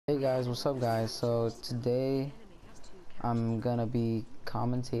Hey guys, what's up guys? So today I'm gonna be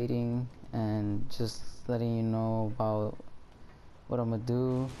commentating and just letting you know about what I'm gonna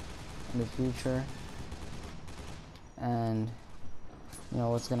do in the future and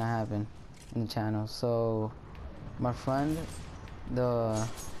what's gonna happen in the channel. So my friend, the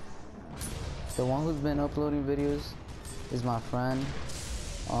one who's been uploading videos is my friend.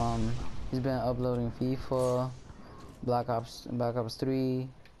 He's been uploading FIFA, Black Ops 3.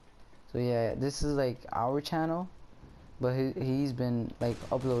 So yeah, this is like our channel, but he's been like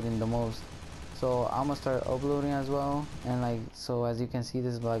uploading the most. So I'm gonna start uploading as well, and like, so as you can see,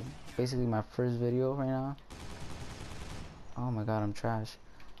 this is like basically my first video right now. Oh my god, I'm trash.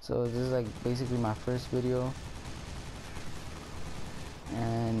 So this is like basically my first video,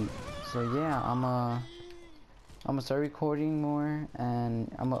 and so yeah, I'm gonna start recording more, and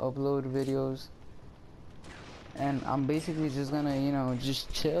I'm gonna upload videos. And I'm basically just gonna,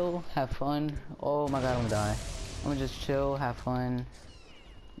 just chill, have fun. Oh my god, I'm gonna die. I'm gonna just chill, have fun,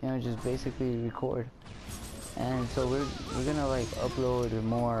 just basically record. And so we're gonna like upload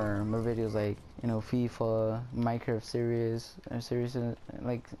more videos, like FIFA, Minecraft series,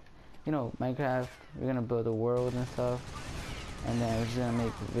 like Minecraft. We're gonna build a world and stuff, and then we're just gonna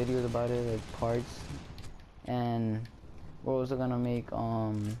make videos about it, like parts. And we're also gonna make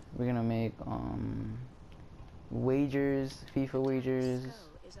we're gonna make wagers, FIFA wagers,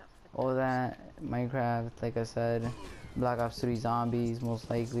 all that, Minecraft, like I said, Black Ops 3 zombies, most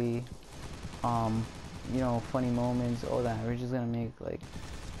likely, funny moments, all that. We're just gonna make like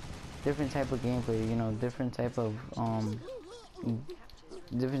different type of gameplay, different type of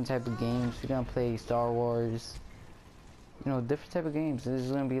games. We're gonna play Star Wars, different type of games. This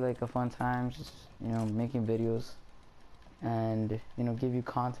is gonna be like a fun time, just making videos and give you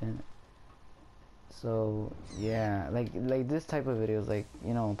content. So yeah, like this type of videos, like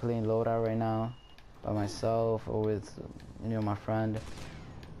playing loadout right now by myself or with my friend.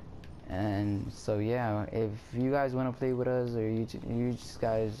 And so yeah, if you guys want to play with us, or you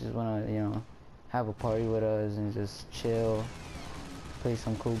guys just want to have a party with us and just chill, play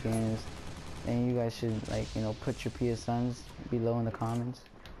some cool games, then you guys should like put your PSNs below in the comments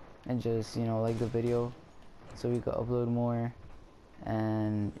and just like the video so we could upload more.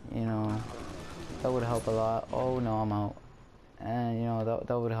 And that would help a lot. Oh no, I'm out. And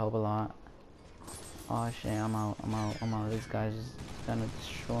that would help a lot. Oh shit, I'm out. This guy's just gonna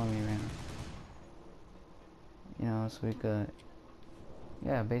destroy me right now. So we could,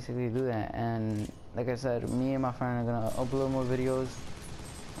 yeah, basically do that. And like I said, me and my friend are gonna upload more videos.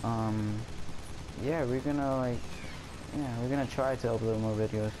 Yeah, we're gonna try to upload more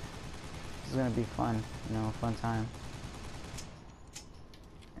videos. It's gonna be fun, fun time.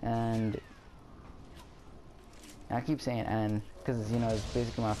 And I keep saying "and" because it's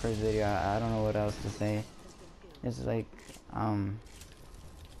basically my first video. I don't know what else to say. It's like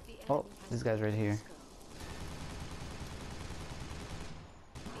oh, this guy's right here.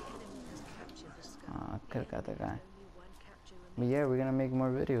 I could've got that guy. But yeah, we're gonna make more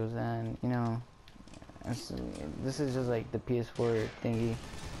videos, and this is just like the PS4 thingy.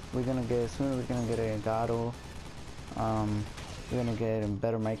 We're gonna get a Gato. We're gonna get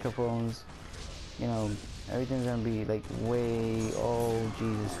better microphones. Everything's gonna be like way, oh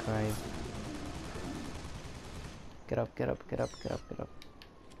Jesus Christ. Get up.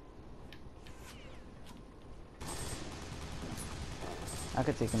 I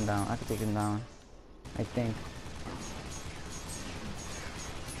could take him down. I think.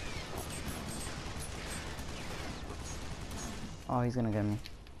 Oh, he's gonna get me.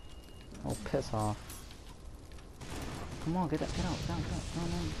 Oh, piss off. Come on, get out, down. No.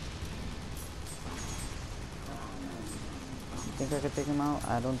 Think I could take him out?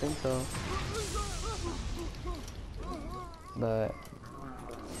 I don't think so. But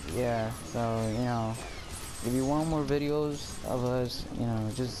yeah, so if you want more videos of us,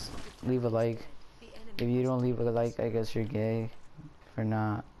 just leave a like. If you don't leave a like, I guess you're gay for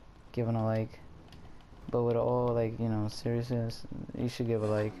not giving a like. But with all like seriousness, you should give a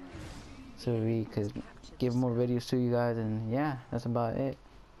like so we could give more videos to you guys. And yeah, that's about it.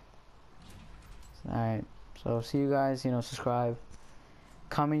 Alright, so see you guys, subscribe,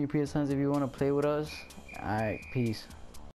 comment your PSNs if you want to play with us. Alright, peace.